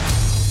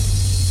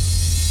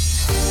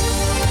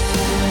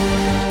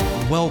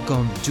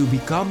Welcome to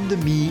Become the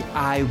Me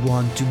I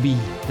Want to Be,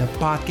 the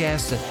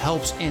podcast that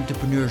helps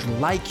entrepreneurs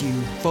like you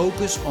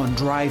focus on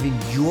driving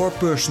your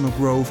personal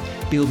growth,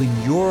 building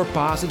your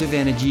positive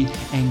energy,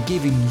 and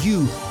giving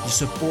you the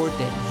support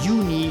that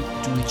you need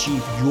to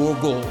achieve your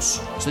goals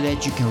so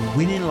that you can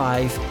win in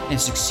life and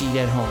succeed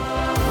at home.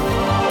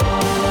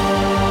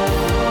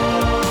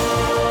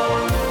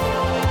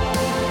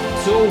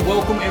 So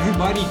welcome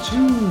everybody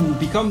to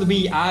Become the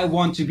Me I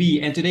Want to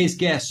Be, and today's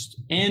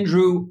guest,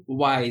 Andrew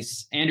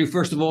Weiss. Andrew,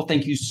 first of all,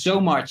 thank you so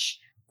much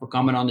for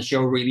coming on the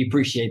show. Really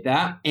appreciate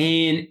that.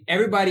 And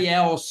everybody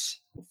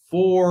else,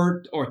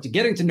 to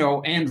getting to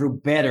know Andrew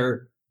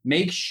better,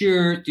 make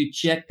sure to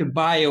check the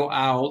bio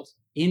out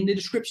in the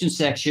description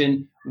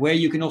section where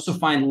you can also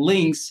find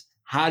links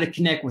how to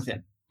connect with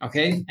him.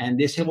 Okay. And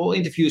this whole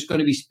interview is going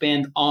to be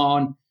spent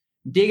on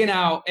digging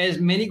out as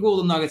many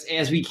golden nuggets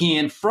as we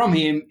can from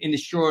him in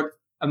as short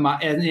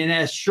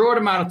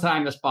amount of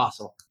time as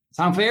possible.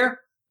 Sound fair?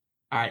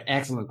 All right,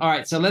 excellent. All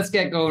right, so let's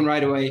get going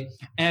right away.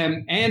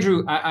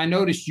 Andrew, I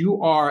noticed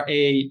you are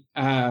a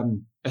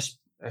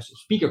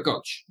speaker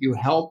coach. You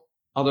help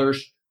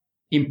others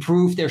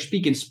improve their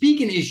speaking.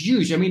 Speaking is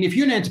huge. I mean, if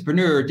you're an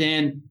entrepreneur,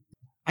 then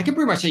I can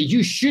pretty much say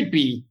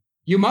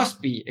you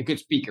must be a good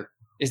speaker.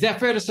 Is that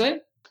fair to say?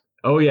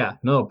 Oh, yeah.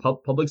 No,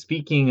 public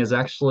speaking is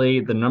actually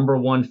the number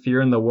one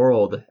fear in the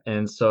world.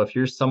 And so if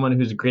you're someone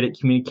who's great at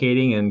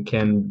communicating and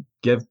can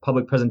give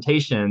public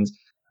presentations,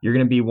 you're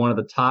going to be one of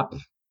the top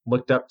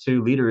looked up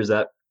to leaders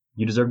that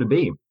you deserve to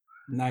be.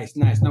 Nice.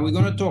 Now we're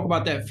going to talk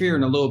about that fear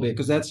in a little bit,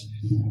 because that's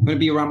going to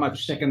be around my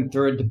second,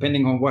 third,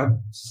 depending on what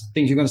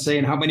things you're going to say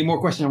and how many more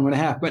questions I'm going to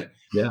have. But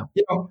yeah,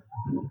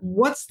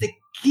 what's the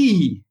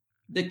key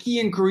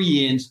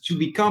ingredients to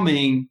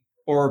becoming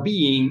or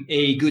being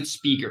a good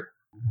speaker?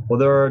 Well,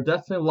 there are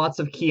definitely lots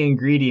of key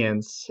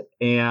ingredients.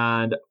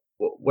 And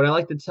what I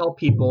like to tell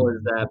people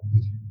is that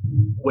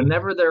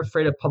whenever they're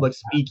afraid of public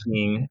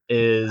speaking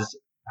is,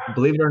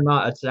 believe it or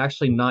not, it's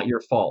actually not your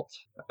fault.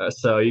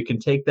 So you can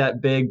take that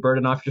big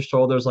burden off your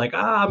shoulders like,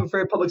 I'm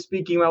afraid of public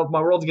speaking,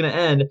 my world's going to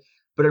end.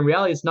 But in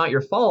reality, it's not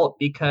your fault,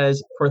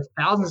 because for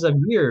thousands of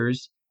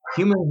years,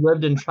 humans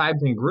lived in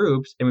tribes and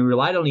groups, and we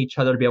relied on each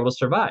other to be able to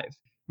survive.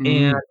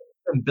 Mm-hmm. And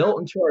built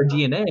into our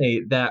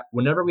DNA that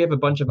whenever we have a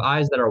bunch of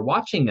eyes that are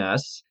watching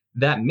us,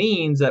 that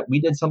means that we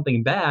did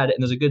something bad,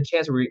 and there's a good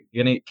chance we're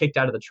going to get kicked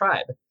out of the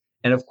tribe.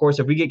 And of course,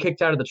 if we get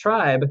kicked out of the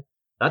tribe,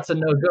 that's a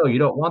no-go. You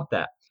don't want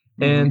that.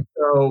 Mm-hmm. And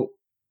so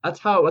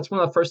that's one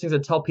of the first things I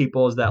tell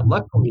people is that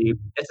luckily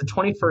it's the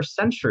 21st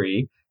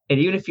century. And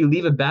even if you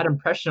leave a bad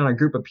impression on a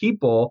group of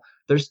people,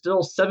 there's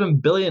still 7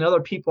 billion other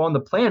people on the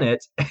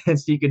planet. And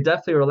so you could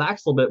definitely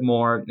relax a little bit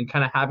more and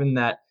kind of having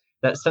that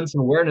sense of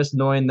awareness,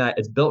 knowing that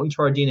it's built into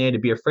our DNA to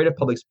be afraid of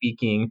public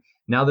speaking.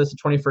 Now that it's the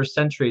 21st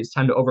century, it's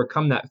time to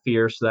overcome that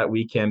fear so that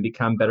we can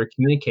become better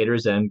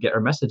communicators and get our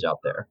message out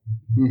there.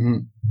 Mm-hmm.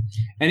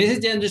 And is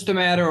it then just a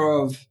matter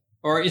of,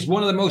 or is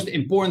one of the most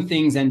important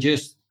things and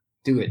just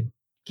do it?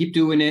 Keep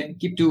doing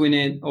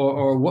it.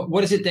 Or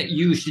what is it that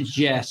you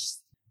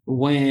suggest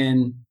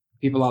when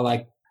people are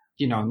like,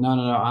 no,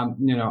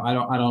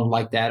 I don't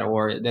like that,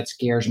 or that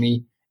scares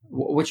me?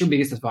 What's your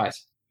biggest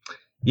advice?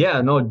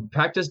 Yeah, no,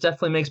 practice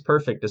definitely makes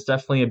perfect. It's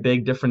definitely a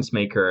big difference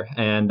maker.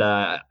 And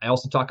I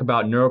also talk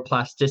about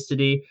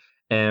neuroplasticity.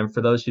 And for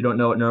those who don't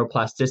know what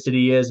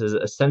neuroplasticity is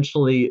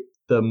essentially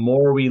the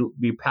more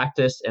we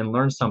practice and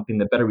learn something,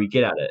 the better we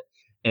get at it.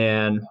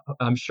 And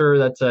I'm sure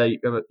that you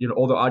have an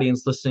older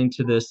audience listening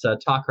to this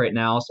talk right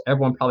now. So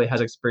everyone probably has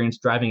experience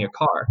driving a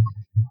car.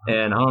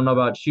 And I don't know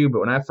about you,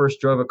 but when I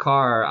first drove a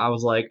car, I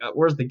was like,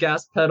 where's the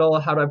gas pedal?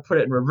 How do I put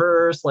it in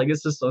reverse? Like,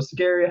 this is so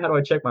scary. How do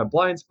I check my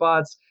blind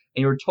spots?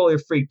 And you were totally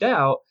freaked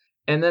out.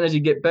 And then as you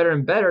get better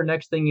and better,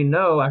 next thing you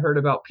know, I heard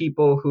about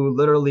people who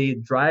literally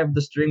drive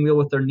the steering wheel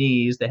with their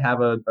knees. They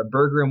have a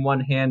burger in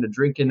one hand, a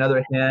drink in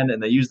another hand,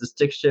 and they use the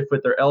stick shift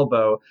with their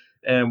elbow.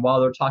 And while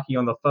they're talking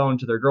on the phone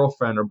to their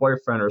girlfriend or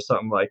boyfriend or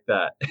something like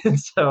that. And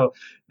so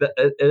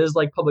it is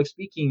like public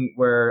speaking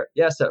where,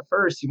 yes, at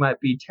first you might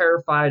be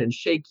terrified and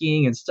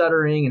shaking and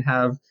stuttering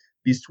and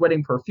be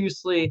sweating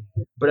profusely.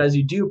 But as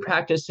you do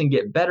practice and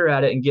get better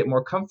at it and get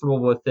more comfortable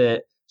with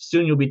it,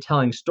 soon you'll be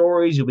telling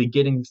stories, you'll be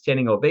getting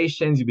standing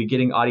ovations, you'll be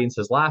getting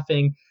audiences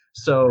laughing.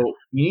 So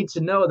you need to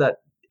know that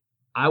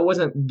I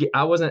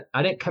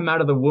didn't come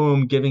out of the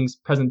womb giving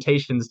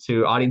presentations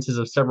to audiences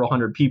of several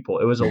hundred people.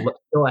 It was a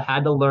skill I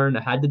had to learn,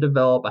 I had to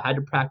develop, I had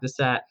to practice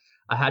that,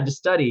 I had to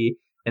study.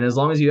 And as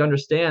long as you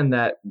understand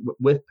that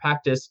with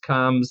practice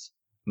comes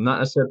not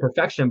necessarily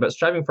perfection, but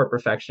striving for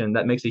perfection,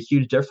 that makes a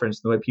huge difference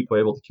in the way people are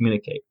able to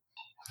communicate.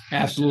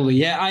 Absolutely.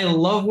 Yeah, I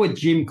love what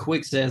Jim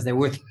Quick says, that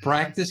with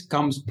practice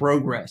comes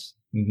progress.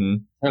 Mm-hmm.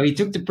 So he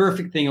took the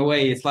perfect thing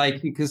away. It's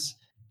like, because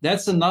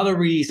that's another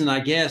reason, I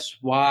guess,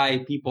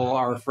 why people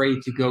are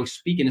afraid to go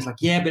speaking. It's like,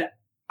 yeah, but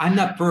I'm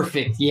not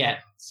perfect yet.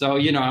 So,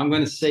 I'm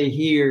going to stay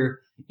here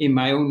in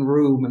my own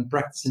room and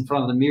practice in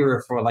front of the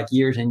mirror for like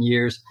years and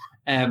years.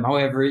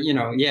 However,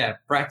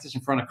 practice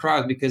in front of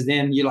crowds, because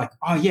then you're like,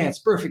 oh yeah, it's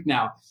perfect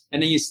now.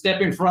 And then you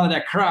step in front of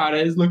that crowd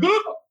and it's like,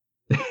 oh.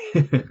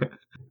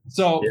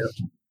 So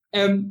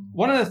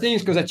One of the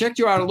things, because I checked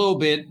you out a little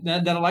bit,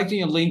 that I liked on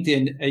your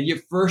LinkedIn, your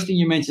first thing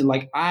you mentioned,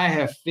 like, I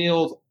have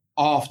failed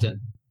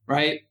often,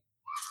 right?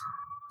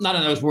 Not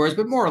in those words,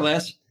 but more or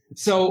less.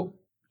 So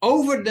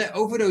over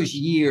those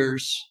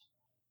years,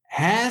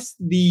 has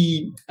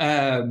the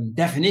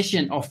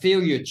definition of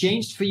failure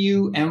changed for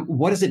you, and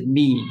what does it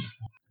mean?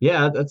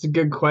 Yeah, that's a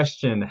good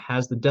question.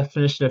 Has the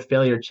definition of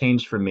failure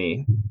changed for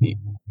me?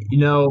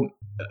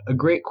 A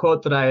great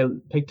quote that I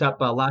picked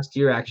up last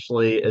year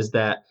actually is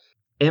that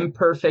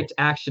imperfect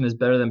action is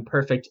better than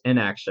perfect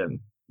inaction.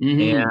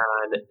 Mm-hmm.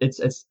 And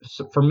it's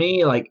for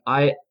me, like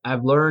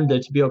I've learned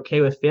to be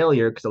okay with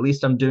failure because at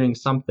least I'm doing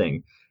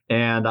something.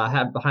 And I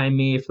have behind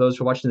me, for those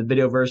who are watching the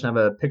video version, I have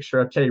a picture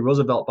of Teddy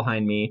Roosevelt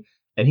behind me.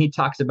 And he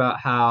talks about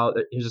how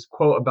there's this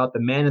quote about the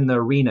man in the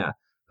arena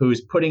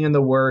who's putting in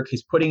the work,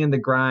 he's putting in the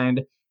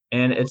grind.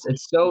 And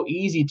it's so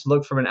easy to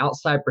look from an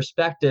outside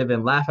perspective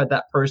and laugh at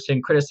that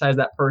person, criticize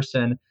that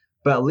person,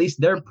 but at least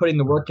they're putting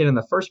the work in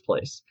the first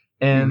place.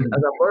 And Mm-hmm.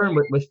 as I learned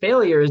with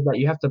failure is that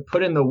you have to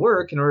put in the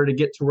work in order to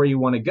get to where you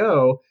want to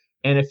go.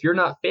 And if you're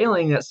not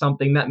failing at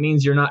something, that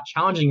means you're not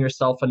challenging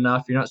yourself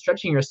enough. You're not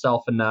stretching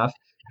yourself enough,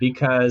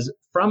 because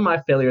from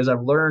my failures,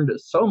 I've learned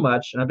so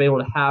much and I've been able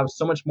to have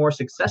so much more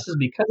successes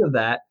because of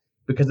that,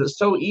 because it's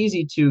so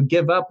easy to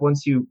give up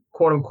once you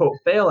quote unquote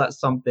fail at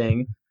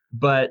something.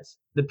 But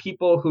the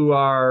people who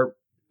are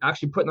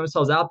actually putting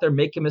themselves out there,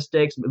 making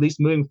mistakes, at least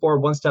moving forward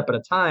one step at a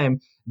time,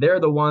 they're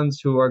the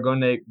ones who are going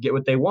to get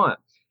what they want.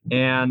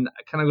 And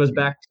it kind of goes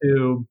back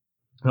to,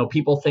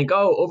 people think,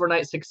 oh,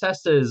 overnight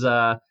successes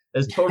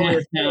is totally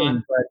a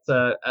thing.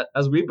 But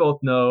as we both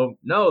know,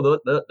 no,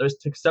 there's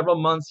took several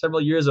months,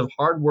 several years of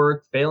hard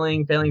work,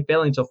 failing,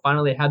 until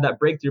finally had that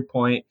breakthrough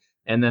point,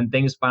 and then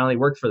things finally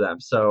worked for them.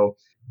 So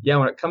yeah,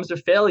 when it comes to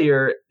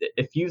failure,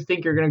 if you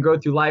think you're going to go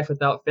through life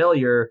without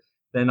failure,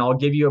 then I'll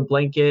give you a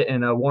blanket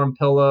and a warm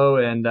pillow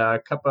and a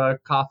cup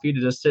of coffee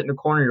to just sit in a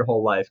corner your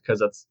whole life, because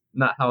that's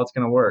not how it's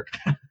going to work.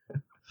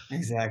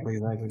 Exactly.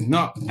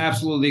 No,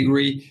 absolutely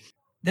agree.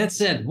 That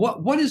said,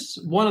 what is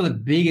one of the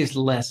biggest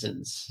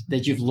lessons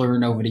that you've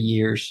learned over the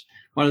years?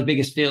 One of the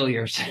biggest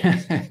failures?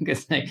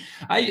 Because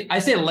I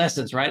say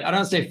lessons, right? I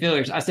don't say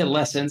failures. I say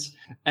lessons.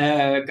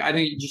 I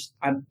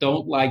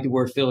don't like the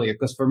word failure,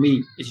 because for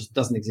me it just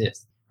doesn't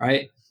exist,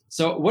 right?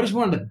 So, what is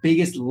one of the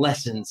biggest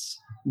lessons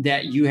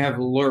that you have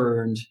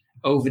learned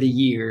over the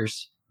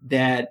years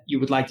that you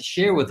would like to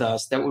share with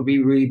us that would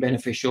be really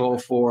beneficial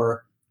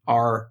for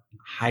our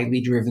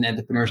highly driven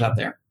entrepreneurs out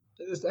there?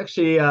 This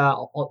actually,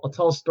 I'll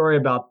tell a story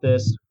about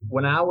this.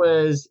 When I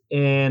was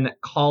in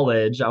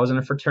college, I was in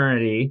a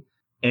fraternity,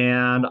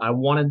 and I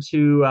wanted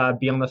to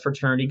be on the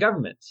fraternity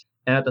government.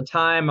 And at the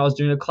time, I was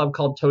doing a club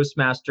called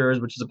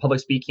Toastmasters, which is a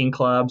public speaking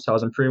club. So I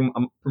was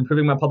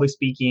improving my public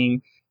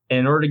speaking. And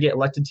in order to get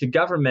elected to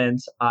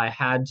government, I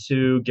had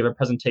to give a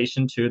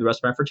presentation to the rest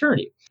of my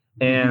fraternity.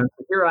 And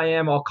here I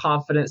am, all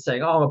confident,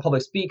 saying, "Oh, I'm a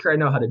public speaker. I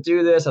know how to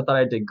do this. I thought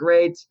I did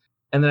great."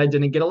 And then I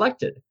didn't get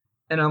elected.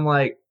 And I'm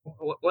like,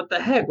 what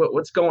the heck?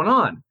 What's going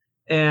on?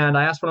 And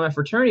I asked one of my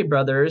fraternity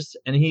brothers,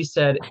 and he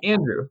said,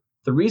 "Andrew,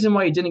 the reason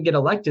why you didn't get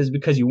elected is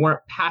because you weren't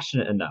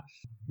passionate enough.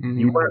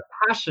 You weren't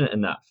passionate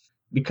enough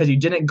because you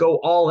didn't go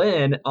all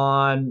in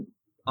on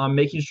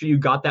making sure you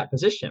got that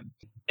position."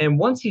 And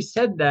once he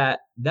said that,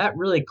 that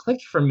really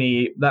clicked for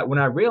me, that when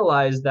I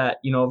realized that,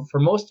 for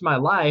most of my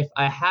life,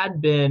 I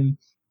had been,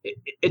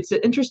 it's an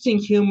interesting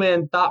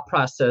human thought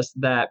process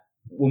that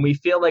when we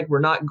feel like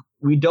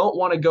we don't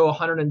want to go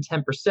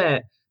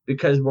 110%,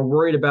 because we're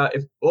worried about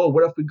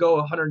what if we go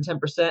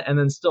 110% and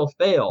then still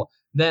fail?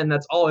 Then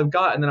that's all I've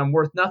got, and then I'm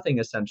worth nothing,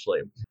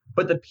 essentially.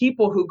 But the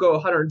people who go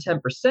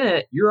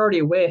 110%, you're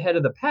already way ahead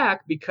of the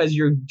pack, because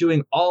you're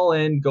doing all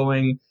in,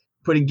 giving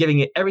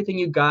it everything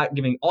you got,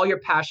 giving all your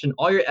passion,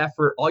 all your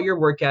effort, all your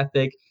work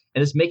ethic,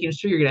 and just making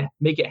sure you're going to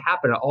make it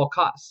happen at all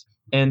costs.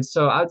 And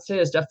so I would say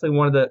it's definitely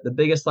one of the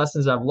biggest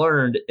lessons I've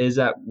learned, is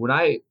that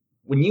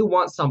when you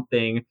want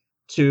something,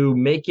 to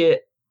make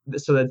it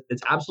so that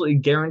it's absolutely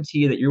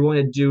guaranteed that you're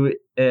willing to do it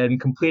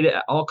and complete it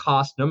at all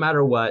costs, no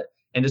matter what,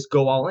 and just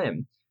go all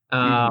in.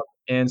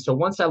 And so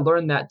once I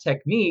learned that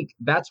technique,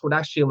 that's what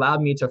actually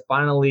allowed me to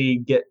finally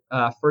get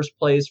first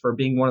place for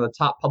being one of the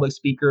top public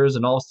speakers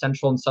in all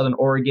Central and Southern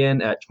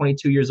Oregon at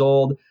 22 years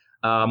old.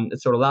 So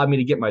it allowed me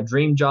to get my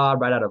dream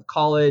job right out of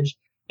college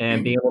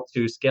and be able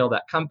to scale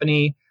that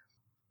company.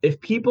 If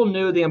people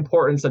knew the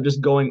importance of just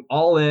going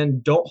all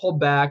in, don't hold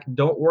back,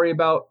 don't worry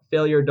about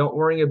failure, don't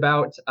worry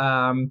about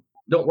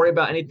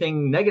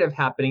anything negative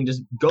happening,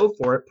 just go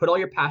for it, put all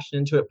your passion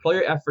into it, put all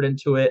your effort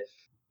into it,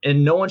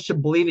 and no one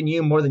should believe in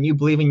you more than you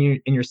believe in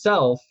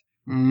yourself.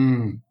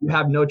 You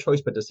have no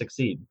choice but to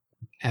succeed.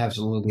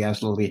 Absolutely.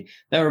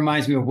 That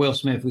reminds me of Will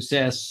Smith, who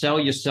says, "Sell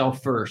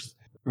yourself first."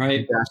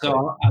 Right? Exactly.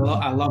 So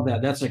I love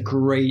that. That's a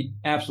great,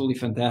 absolutely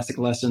fantastic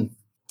lesson.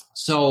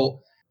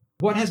 So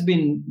what has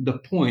been the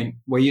point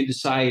where you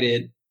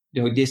decided,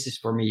 this is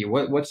for me?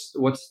 What's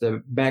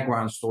the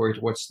background story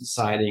to what's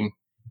deciding,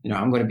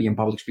 I'm going to be in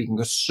public speaking?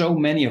 Because so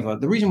many of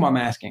us, the reason why I'm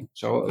asking,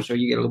 so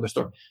you get a little bit of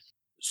story.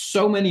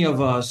 So many of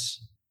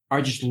us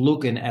are just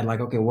looking at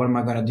like, okay, what am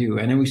I gonna do?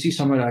 And then we see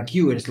somebody like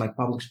you, and it's like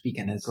public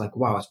speaking. And it's like,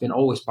 wow, it's been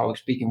always public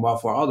speaking. While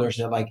for others,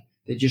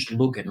 they're just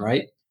looking,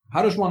 right?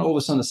 How does one all of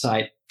a sudden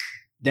decide,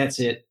 that's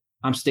it,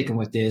 I'm sticking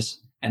with this,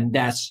 and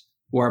that's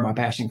where my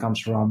passion comes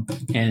from,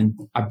 and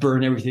I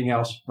burn everything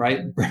else,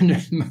 right? Burn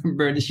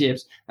the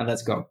ships, and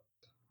let's go.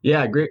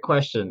 Yeah, great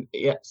question.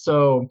 Yeah,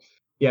 so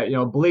yeah,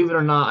 believe it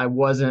or not, I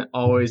wasn't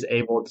always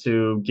able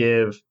to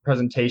give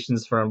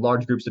presentations for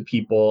large groups of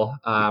people.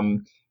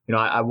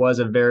 I was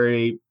a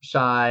very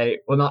shy,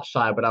 well, not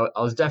shy, but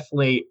I was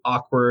definitely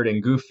awkward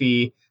and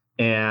goofy.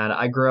 And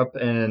I grew up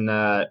in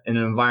an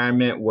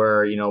environment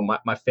where,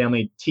 my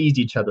family teased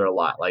each other a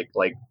lot, like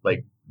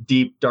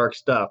deep, dark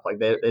stuff. Like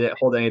they didn't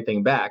hold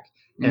anything back.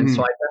 And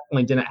so I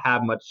definitely didn't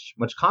have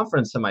much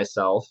confidence in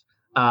myself.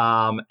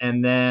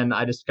 And then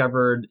I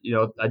discovered,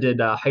 I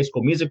did High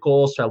School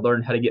Musical, so I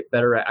learned how to get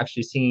better at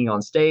actually singing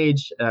on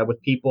stage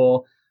with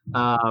people.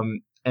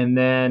 And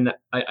then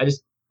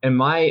and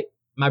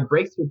my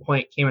breakthrough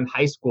point came in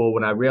high school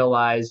when I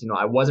realized,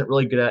 I wasn't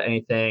really good at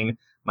anything.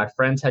 My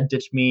friends had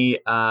ditched me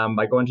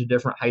by going to a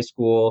different high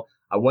school.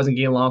 I wasn't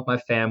getting along with my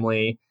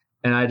family.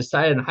 And I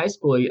decided in high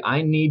school,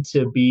 I need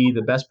to be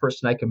the best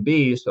person I can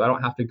be so I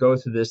don't have to go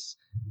through this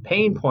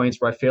pain points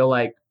where I feel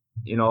like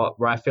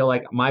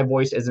my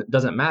voice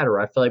doesn't matter.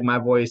 I feel like my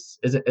voice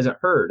isn't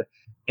heard.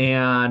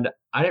 And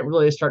I didn't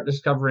really start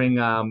discovering,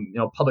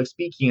 public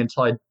speaking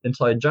until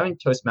I joined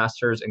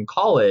Toastmasters in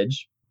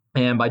college.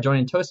 And by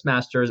joining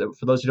Toastmasters,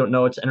 for those who don't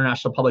know, it's an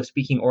international public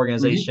speaking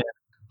organization.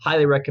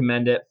 Highly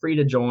recommend it. Free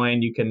to join.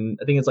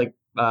 I think it's like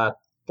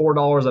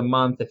 $4 a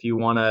month if you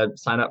want to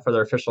sign up for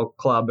their official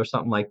club or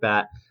something like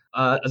that.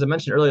 As I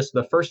mentioned earlier,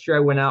 so the first year I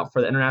went out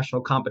for the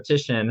international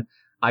competition,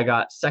 I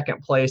got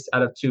second place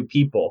out of 2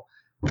 people.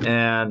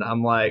 And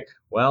I'm like,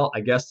 well, I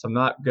guess I'm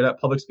not good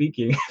at public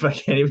speaking if I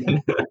can't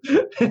even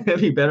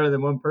be better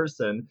than one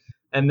person.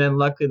 And then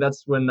luckily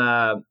that's when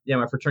my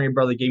fraternity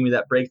brother gave me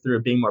that breakthrough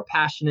of being more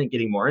passionate,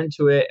 getting more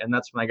into it. And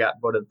that's when I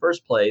got voted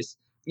first place.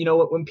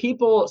 When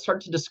people start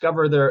to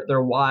discover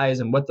their whys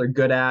and what they're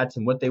good at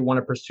and what they want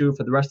to pursue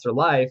for the rest of their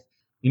life,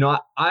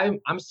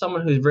 I'm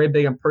someone who's very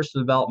big on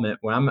personal development.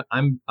 Where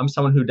I'm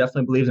someone who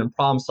definitely believes in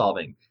problem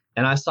solving.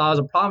 And I saw as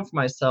a problem for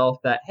myself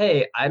that,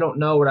 hey, I don't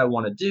know what I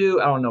want to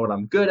do. I don't know what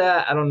I'm good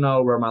at. I don't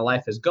know where my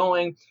life is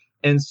going.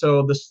 And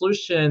so the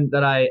solution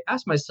that I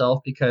asked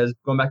myself, because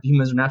going back to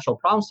humans are natural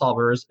problem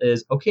solvers,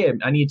 is, okay,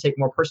 I need to take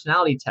more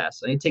personality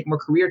tests. I need to take more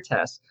career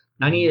tests.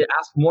 I need to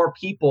ask more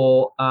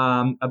people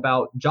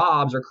about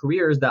jobs or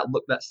careers that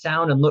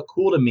sound and look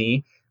cool to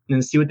me,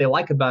 and see what they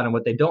like about them,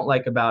 what they don't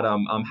like about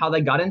them, how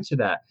they got into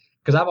that.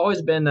 Because I've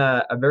always been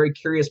a very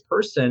curious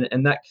person,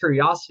 and that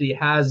curiosity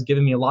has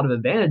given me a lot of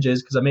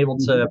advantages because I'm able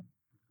to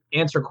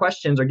answer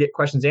questions or get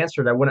questions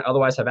answered I wouldn't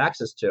otherwise have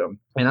access to.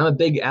 And I'm a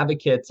big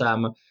advocate.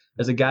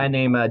 There's a guy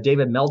named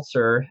David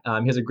Meltzer.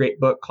 He has a great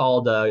book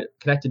called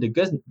Connected to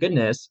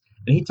Goodness,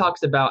 and he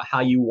talks about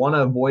how you want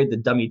to avoid the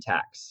dummy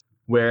tax,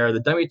 where the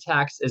dummy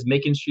tax is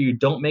making sure you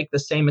don't make the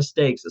same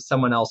mistakes that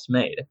someone else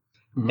made.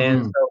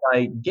 And so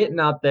by getting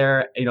out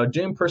there,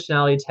 doing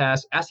personality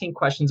tests, asking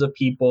questions of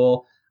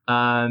people,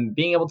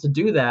 being able to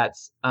do that,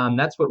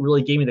 that's what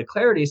really gave me the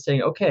clarity,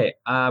 saying, okay,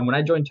 when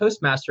I joined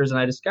Toastmasters and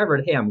I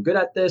discovered, hey, I'm good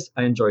at this,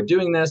 I enjoy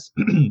doing this,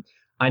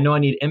 I know I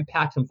need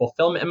impact and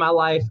fulfillment in my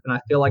life, and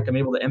I feel like I'm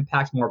able to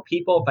impact more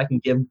people if I can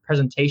give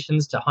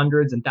presentations to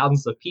hundreds and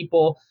thousands of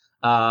people,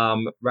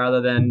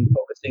 rather than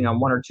focusing on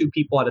 1 or 2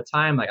 people at a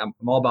time. Like I'm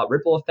all about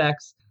ripple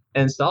effects.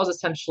 And so that was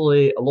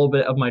essentially a little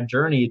bit of my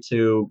journey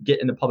to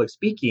get into public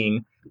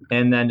speaking,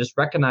 and then just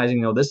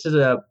recognizing, this is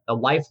a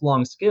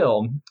lifelong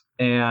skill.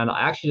 And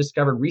I actually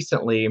discovered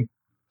recently,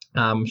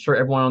 I'm sure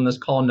everyone on this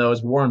call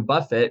knows Warren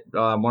Buffett,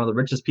 one of the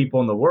richest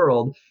people in the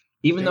world.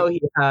 Even though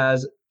he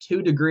has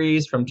 2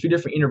 degrees from 2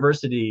 different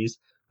universities,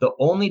 the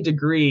only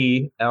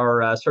degree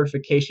or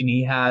certification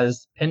he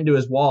has pinned to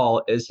his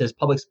wall is his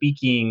public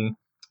speaking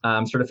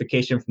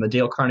certification from the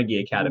Dale Carnegie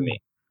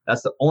Academy.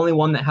 That's the only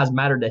one that has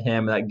mattered to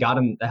him, that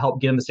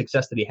helped get him the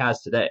success that he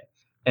has today.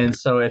 And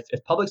so if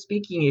public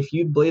speaking, if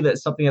you believe that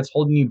it's something that's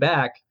holding you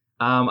back,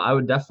 I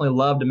would definitely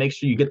love to make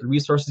sure you get the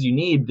resources you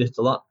need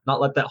to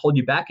not let that hold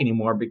you back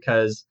anymore,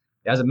 because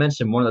as I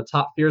mentioned, one of the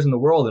top fears in the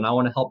world, and I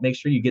want to help make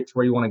sure you get to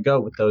where you want to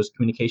go with those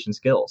communication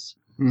skills.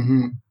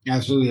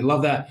 Absolutely.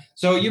 Love that.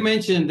 So you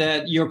mentioned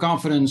that your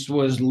confidence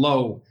was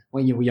low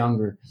when you were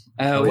younger.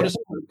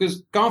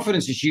 Because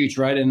confidence is huge,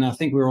 right? And I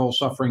think we're all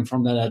suffering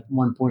from that at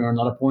one point or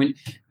another point.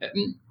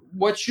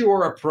 What's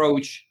your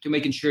approach to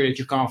making sure that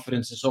your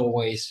confidence is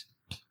always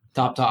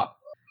top?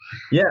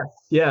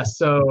 Yeah.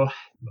 So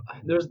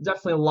there's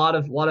definitely a lot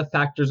of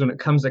factors when it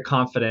comes to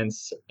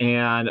confidence.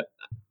 And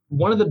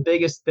one of the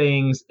biggest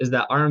things is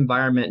that our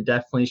environment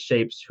definitely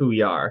shapes who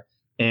we are.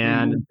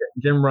 And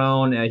Jim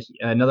Rohn,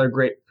 another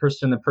great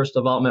person in the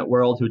personal development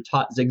world who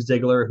taught Zig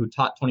Ziglar, who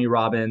taught Tony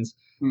Robbins,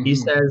 he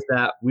says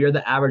that we are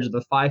the average of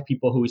the 5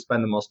 people who we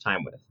spend the most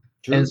time with.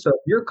 True. And so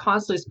if you're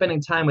constantly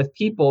spending time with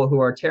people who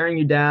are tearing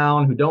you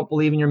down, who don't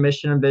believe in your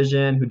mission and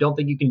vision, who don't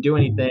think you can do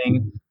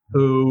anything,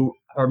 who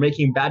are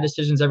making bad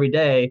decisions every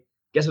day,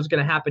 guess what's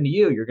going to happen to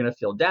you? You're going to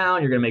feel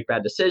down. You're going to make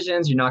bad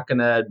decisions. You're not going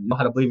to know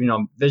how to believe in your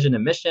own vision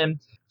and mission.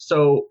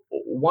 So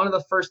one of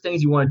the first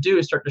things you want to do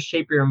is start to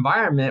shape your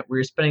environment where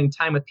you're spending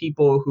time with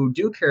people who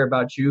do care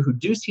about you, who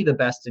do see the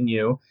best in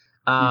you.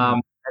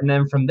 And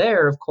then from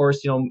there, of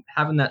course,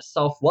 having that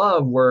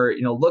self-love where,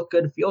 look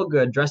good, feel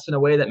good, dress in a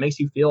way that makes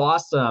you feel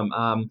awesome,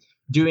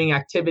 doing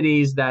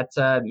activities that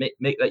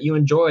make that you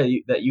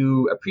enjoy, that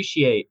you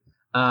appreciate.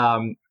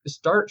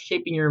 Start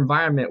shaping your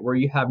environment where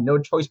you have no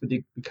choice but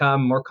to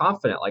become more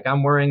confident. Like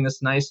I'm wearing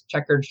this nice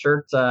checkered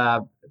shirt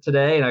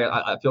today, and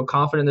I feel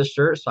confident in this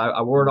shirt, so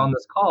I wore it on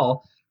this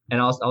call. And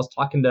I was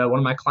talking to one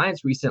of my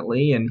clients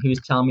recently, and he was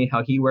telling me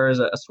how he wears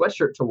a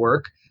sweatshirt to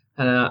work,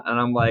 and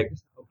I'm like,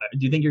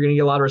 do you think you're going to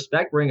get a lot of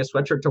respect wearing a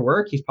sweatshirt to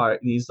work?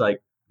 He's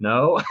like,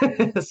 no.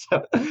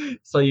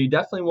 So you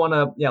definitely want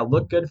to,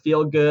 look good,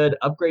 feel good,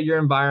 upgrade your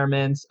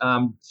environment,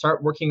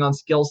 start working on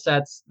skill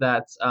sets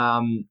that,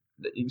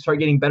 you start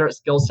getting better at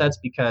skill sets,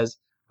 because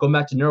going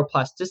back to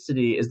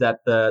neuroplasticity is that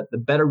the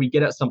better we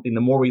get at something, the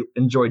more we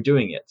enjoy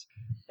doing it.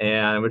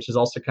 And which is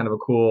also kind of a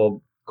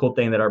cool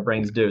thing that our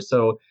brains do.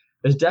 So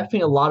there's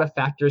definitely a lot of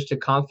factors to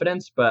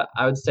confidence, but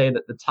I would say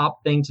that the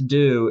top thing to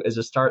do is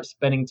to start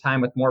spending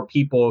time with more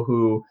people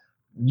who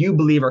you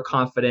believe are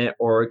confident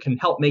or can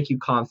help make you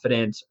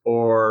confident,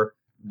 or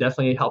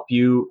definitely help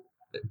you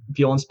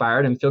feel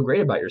inspired and feel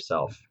great about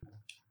yourself.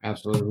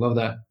 Absolutely. Love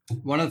that.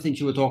 One of the things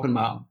you were talking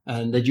about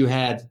and that you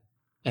had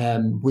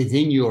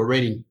within you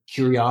already,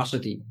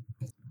 curiosity.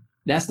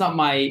 That's not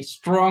my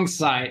strong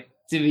side,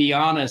 to be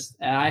honest.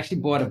 I actually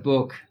bought a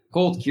book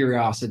called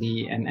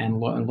Curiosity and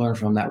learn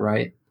from that,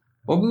 right?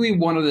 What would be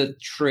one of the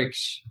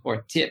tricks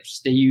or tips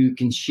that you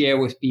can share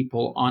with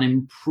people on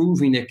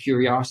improving their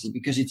curiosity?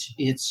 Because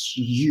it's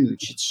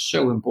huge. It's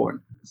so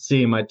important.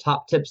 See, my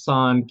top tips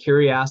on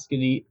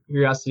curiosity,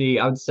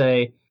 I would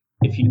say,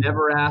 if you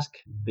never ask,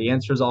 the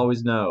answer is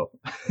always no.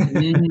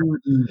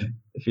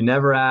 If you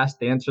never ask,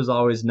 the answer is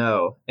always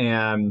no.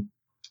 And,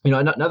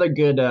 another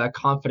good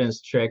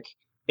confidence trick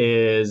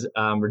is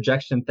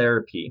rejection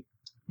therapy.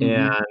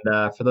 And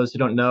for those who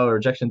don't know,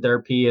 rejection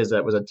therapy was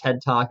a TED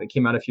Talk that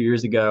came out a few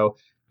years ago.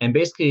 And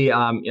basically,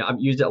 I've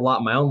used it a lot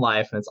in my own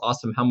life, and it's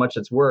awesome how much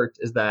it's worked.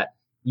 Is that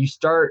you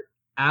start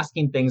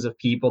asking things of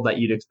people that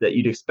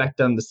you'd expect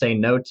them to say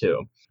no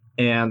to.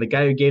 And the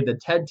guy who gave the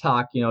TED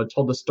Talk,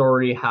 told the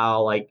story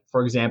how, like,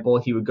 for example,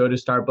 he would go to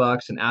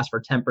Starbucks and ask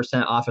for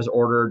 10% off his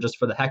order just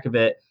for the heck of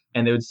it.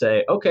 And they would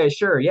say, okay,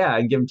 sure, yeah,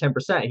 and give him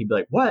 10%. He'd be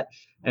like, what?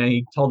 And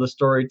he told the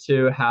story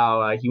too,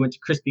 how he went to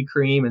Krispy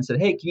Kreme and said,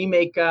 hey, can you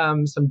make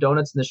some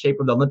donuts in the shape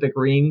of the Olympic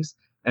rings?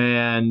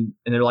 And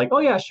they're like, oh,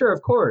 yeah, sure,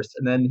 of course.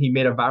 And then he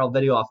made a viral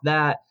video off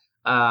that.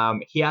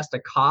 He asked a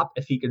cop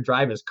if he could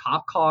drive his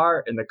cop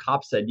car, and the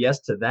cop said yes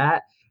to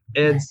that.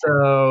 And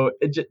so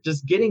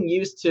just getting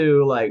used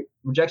to, like,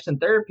 rejection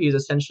therapy is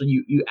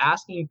essentially you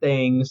asking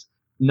things,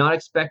 not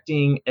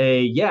expecting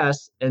a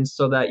yes, and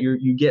so that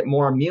you get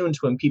more immune to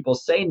when people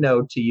say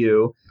no to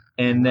you.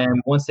 And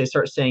then once they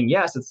start saying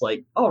yes, it's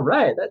like, all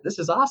right, this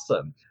is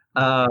awesome.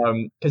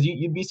 Because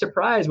you'd be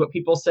surprised what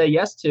people say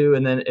yes to.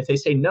 And then if they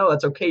say no,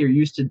 that's okay. You're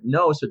used to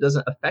no, so it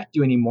doesn't affect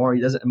you anymore.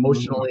 It doesn't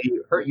emotionally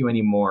hurt you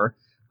anymore.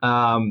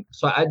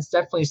 So I'd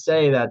definitely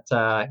say that,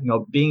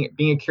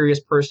 being a curious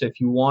person, if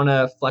you want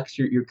to flex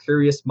your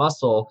curious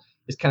muscle,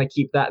 is kind of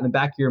keep that in the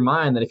back of your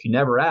mind, that if you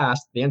never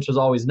ask, the answer is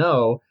always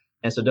no.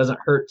 And so it doesn't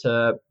hurt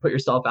to put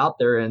yourself out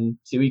there and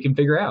see what you can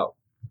figure out.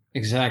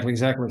 Exactly.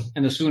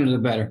 And the sooner the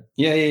better.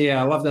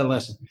 Yeah. I love that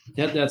lesson.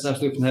 That's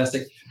absolutely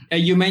fantastic.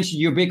 You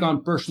mentioned you're big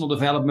on personal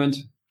development,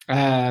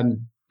 and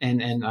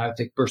I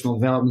think personal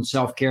development,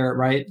 self-care,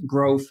 right?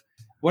 Growth.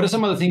 What are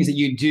some of the things that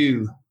you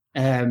do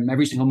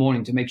every single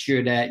morning to make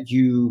sure that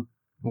you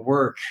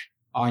work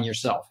on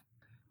yourself?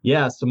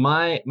 Yeah. So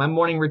my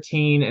morning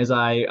routine is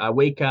I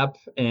wake up,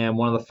 and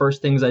one of the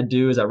first things I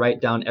do is I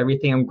write down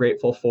everything I'm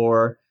grateful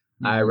for.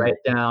 I write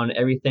down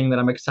everything that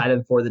I'm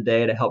excited for the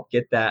day to help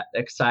get that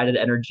excited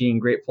energy and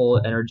grateful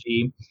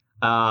energy.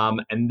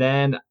 And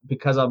then,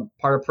 because I'm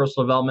part of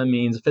personal development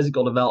means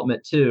physical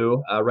development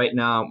too. Right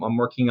now I'm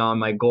working on,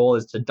 my goal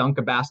is to dunk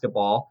a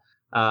basketball.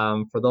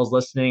 For those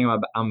listening,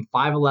 I'm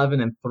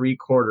 5'11" and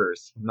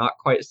 3/4. I'm not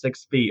quite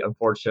 6 feet,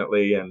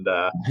 unfortunately. And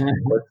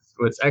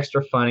what's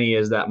extra funny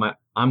is that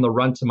I'm the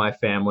runt to my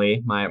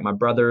family. My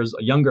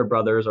younger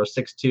brothers are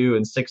 6'2"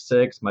 and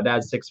 6'6". My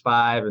dad's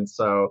 6'5", and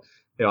so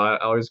I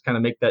always kind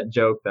of make that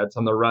joke that's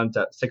on the runt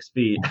at 6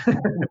 feet.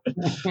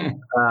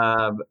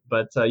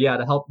 But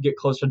to help get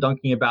closer to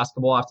dunking a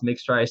basketball, I have to make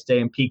sure I stay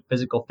in peak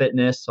physical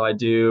fitness. So I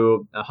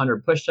do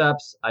 100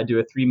 push-ups. I do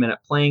a 3-minute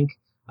plank.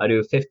 I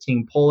do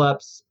 15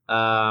 pull-ups.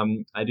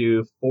 I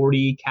do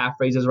 40 calf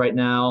raises right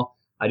now.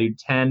 I do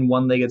 10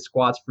 one-legged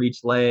squats for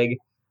each leg,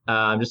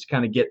 just to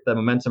kind of get the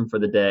momentum for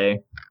the day.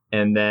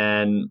 And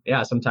then,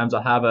 sometimes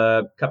I'll have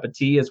a cup of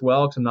tea as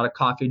well, because I'm not a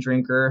coffee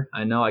drinker.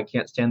 I know I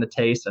can't stand the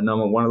taste. I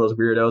know I'm one of those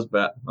weirdos,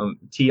 but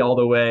tea all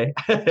the way.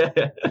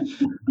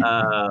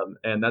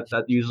 And that's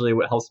usually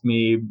what helps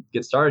me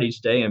get started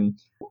each day.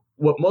 And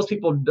what most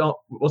people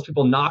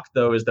knock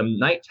though is the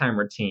nighttime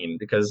routine,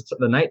 because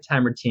the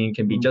nighttime routine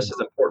can be just as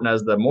important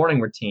as the morning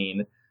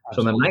routine. Absolutely.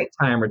 So in the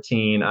nighttime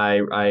routine,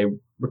 I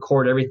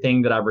record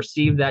everything that I've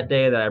received that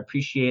day that I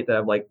appreciate, that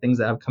I've like things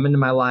that have come into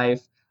my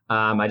life.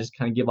 I just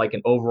kind of give like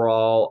an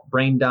overall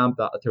brain dump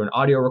through an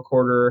audio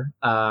recorder.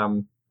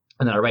 And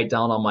then I write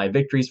down all my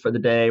victories for the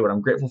day, what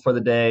I'm grateful for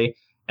the day.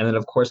 And then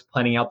of course,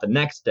 planning out the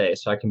next day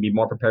so I can be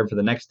more prepared for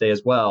the next day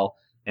as well.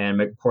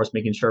 And of course,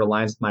 making sure it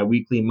aligns with my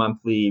weekly,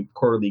 monthly,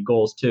 quarterly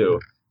goals too.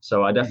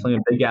 So I definitely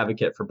am a big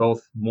advocate for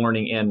both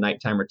morning and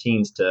nighttime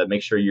routines to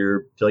make sure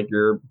you feel like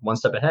you're one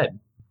step ahead.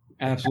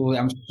 Absolutely.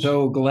 I'm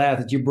so glad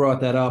that you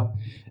brought that up.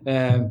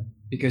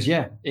 Because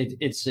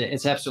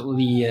it's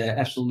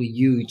absolutely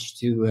huge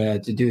to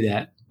do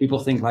that. People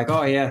think like,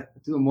 oh yeah,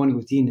 do a morning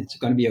routine, it's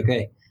going to be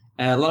okay.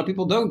 A lot of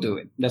people don't do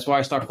it. That's why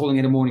I start calling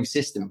it a morning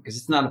system, because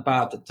it's not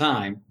about the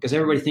time. Because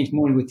everybody thinks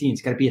morning routine,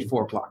 it's got to be at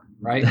 4:00,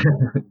 right?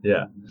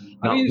 Yeah.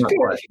 I mean, it's good.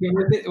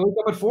 If you wake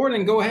up at 4,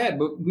 then go ahead.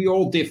 But we're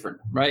all different,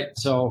 right?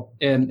 So,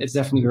 and it's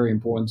definitely very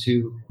important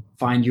to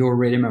find your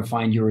rhythm and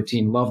find your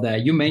routine. Love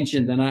that. You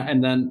mentioned,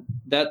 and then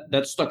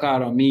that stuck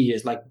out on me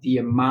is like the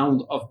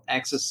amount of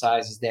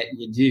exercises that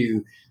you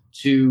do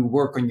to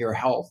work on your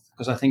health,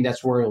 because I think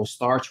that's where it all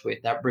starts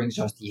with. That brings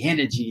us the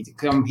energy to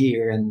come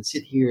here and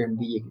sit here and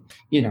be,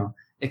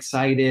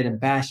 excited and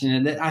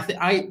passionate.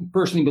 I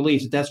personally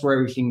believe that that's where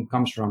everything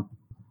comes from.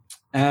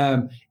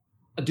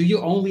 Do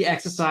you only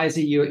exercise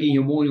in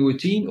your morning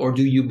routine, or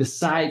do you,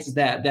 besides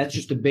that's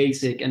just the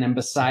basic, and then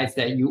besides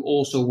that, you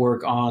also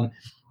work on,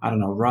 I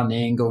don't know,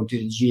 running, going to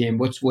the gym?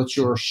 What's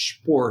your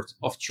sport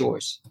of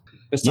choice?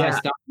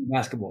 Besides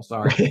basketball,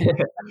 sorry.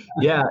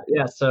 Yeah.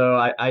 So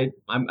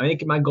I'm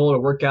making my goal to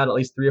work out at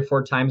least 3 or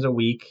 4 times a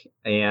week.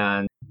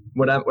 And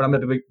what I'm a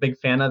big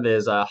fan of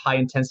is high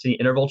intensity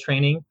interval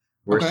training,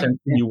 where essentially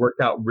you work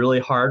out really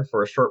hard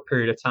for a short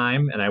period of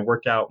time. And I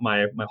work out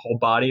my whole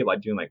body by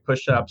doing like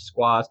push-ups,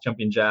 squats,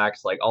 jumping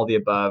jacks, like all the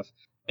above.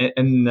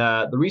 And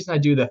the reason I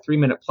do the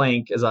 3-minute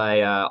plank is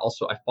I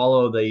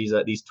follow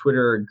these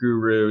Twitter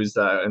gurus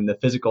in the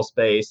physical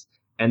space.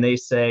 And they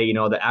say,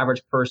 the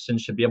average person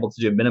should be able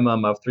to do a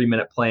minimum of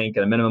 3-minute plank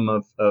and a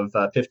minimum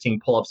of 15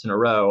 pull-ups in a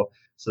row.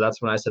 So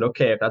that's when I said,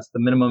 okay, if that's the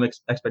minimum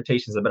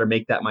expectations, I better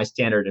make that my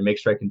standard and make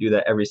sure I can do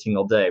that every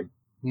single day.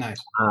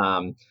 Nice.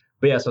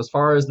 But yeah, so as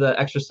far as the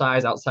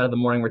exercise outside of the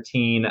morning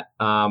routine,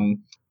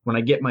 when I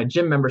get my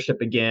gym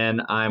membership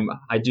again,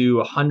 I do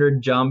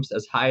 100 jumps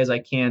as high as I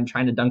can,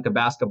 trying to dunk a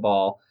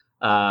basketball.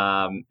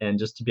 And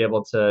just to be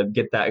able to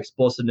get that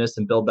explosiveness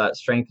and build that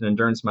strength and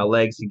endurance in my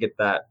legs to get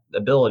that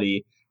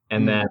ability.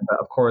 And then,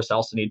 of course, I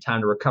also need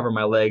time to recover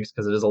my legs,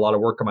 because it is a lot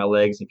of work on my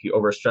legs. If you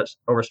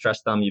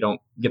overstress them, you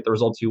don't get the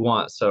results you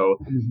want. So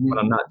when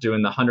I'm not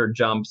doing the 100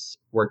 jumps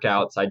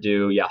workouts, I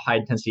do, high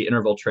intensity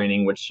interval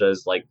training, which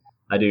is like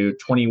I do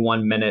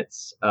 21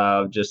 minutes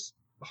of just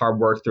hard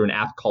work through an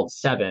app called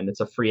 7.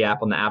 It's a free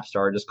app on the App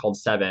Store, just called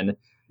 7.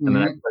 And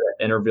then I put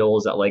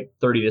intervals at like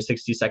 30 to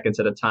 60 seconds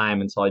at a time.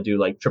 And so I do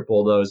like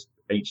triple those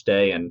each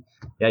day. And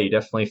yeah, you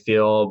definitely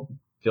feel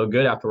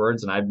good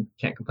afterwards. And I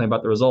can't complain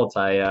about the results.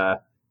 I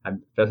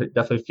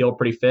definitely feel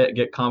pretty fit,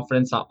 get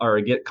confidence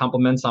or get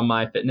compliments on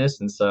my fitness.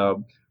 And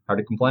so hard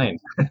to complain.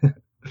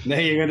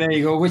 There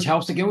you go. Which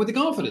helps again with the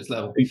confidence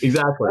level.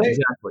 Exactly. Right?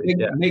 Exactly.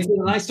 It makes it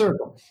a nice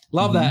circle.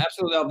 Love that.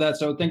 Absolutely love that.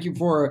 So thank you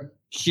for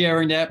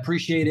sharing that.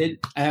 Appreciate it.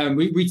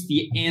 We reached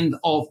the end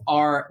of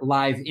our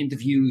live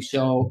interview.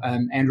 So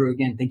Andrew,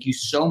 again, thank you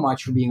so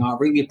much for being on.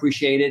 Really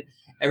appreciate it.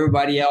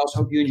 Everybody else,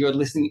 hope you enjoyed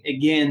listening.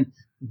 Again,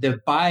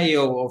 the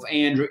bio of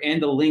Andrew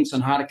and the links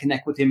on how to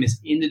connect with him is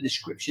in the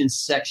description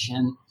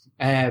section.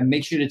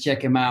 Make sure to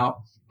check him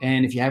out.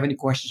 And if you have any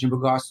questions in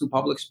regards to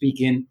public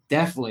speaking,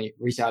 definitely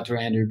reach out to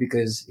Andrew,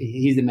 because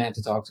he's the man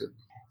to talk to.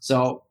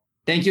 So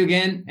thank you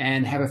again,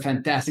 and have a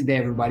fantastic day,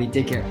 everybody.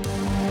 Take care.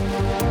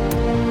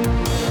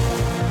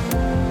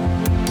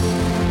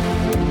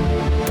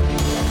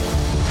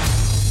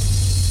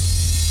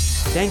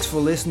 Thanks for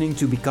listening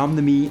to Become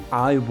the Me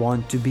I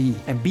Want to Be.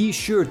 And be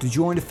sure to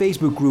join the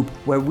Facebook group,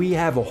 where we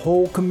have a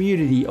whole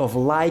community of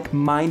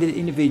like-minded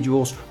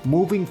individuals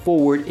moving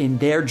forward in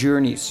their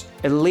journeys.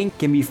 A link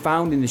can be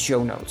found in the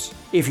show notes.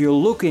 If you're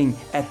looking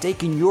at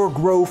taking your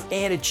growth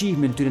and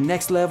achievement to the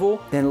next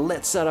level, then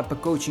let's set up a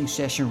coaching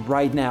session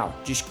right now.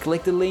 Just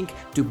click the link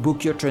to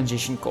book your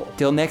transition call.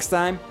 Till next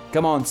time,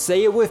 come on,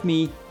 say it with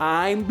me.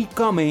 I'm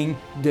becoming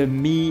the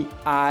me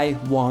I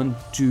want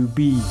to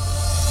be.